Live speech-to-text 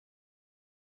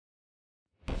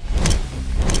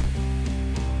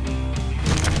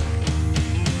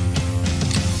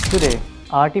Today,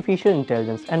 artificial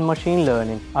intelligence and machine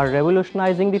learning are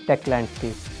revolutionizing the tech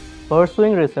landscape.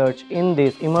 Pursuing research in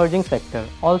this emerging sector,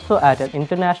 also at an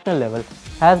international level,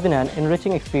 has been an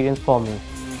enriching experience for me.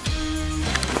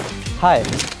 Hi,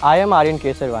 I am Aryan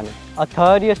Kesarwani, a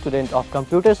third-year student of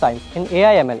Computer Science in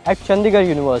AI/ML at Chandigarh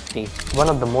University. One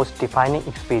of the most defining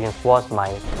experiences was my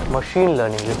machine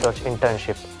learning research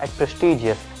internship at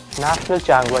prestigious National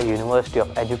Changhua University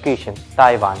of Education,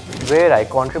 Taiwan, where I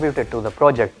contributed to the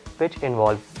project which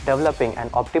involved developing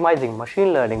and optimizing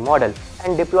machine learning model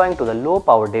and deploying to the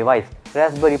low-power device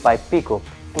Raspberry Pi Pico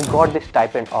and got the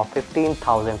stipend of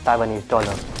 15,000 Taiwanese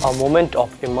dollars. A moment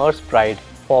of immense pride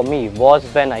for me was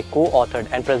when I co-authored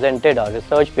and presented a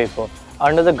research paper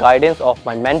under the guidance of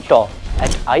my mentor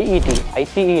at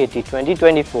ICEAT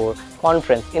 2024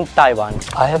 conference in Taiwan.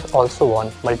 I have also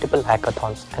won multiple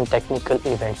hackathons and technical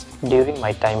events during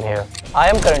my time here. I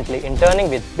am currently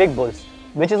interning with Big Bulls,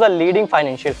 which is a leading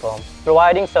financial firm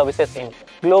providing services in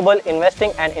global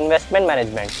investing and investment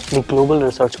management. The global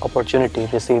research opportunity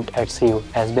received at CU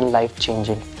has been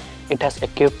life-changing. It has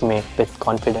equipped me with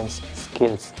confidence,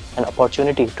 skills, and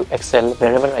opportunity to excel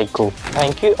wherever I go.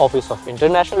 Thank you, Office of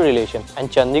International Relations and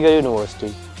Chandigarh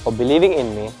University, for believing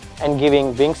in me and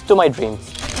giving wings to my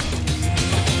dreams.